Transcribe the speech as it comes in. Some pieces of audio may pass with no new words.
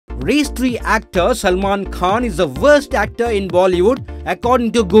Race 3 actor Salman Khan is the worst actor in Bollywood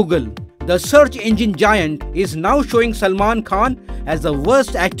according to Google. The search engine giant is now showing Salman Khan as the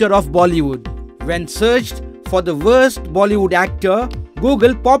worst actor of Bollywood. When searched for the worst Bollywood actor,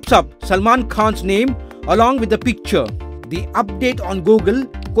 Google pops up Salman Khan's name along with the picture. The update on Google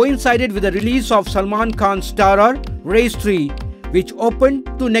coincided with the release of Salman Khan's starer Race 3, which opened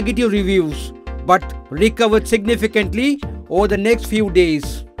to negative reviews but recovered significantly over the next few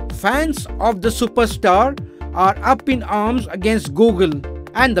days. Fans of the superstar are up in arms against Google,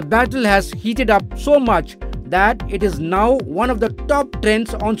 and the battle has heated up so much that it is now one of the top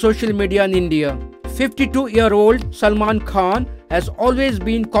trends on social media in India. 52-year-old Salman Khan has always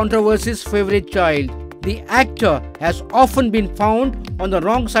been controversy's favorite child. The actor has often been found on the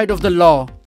wrong side of the law.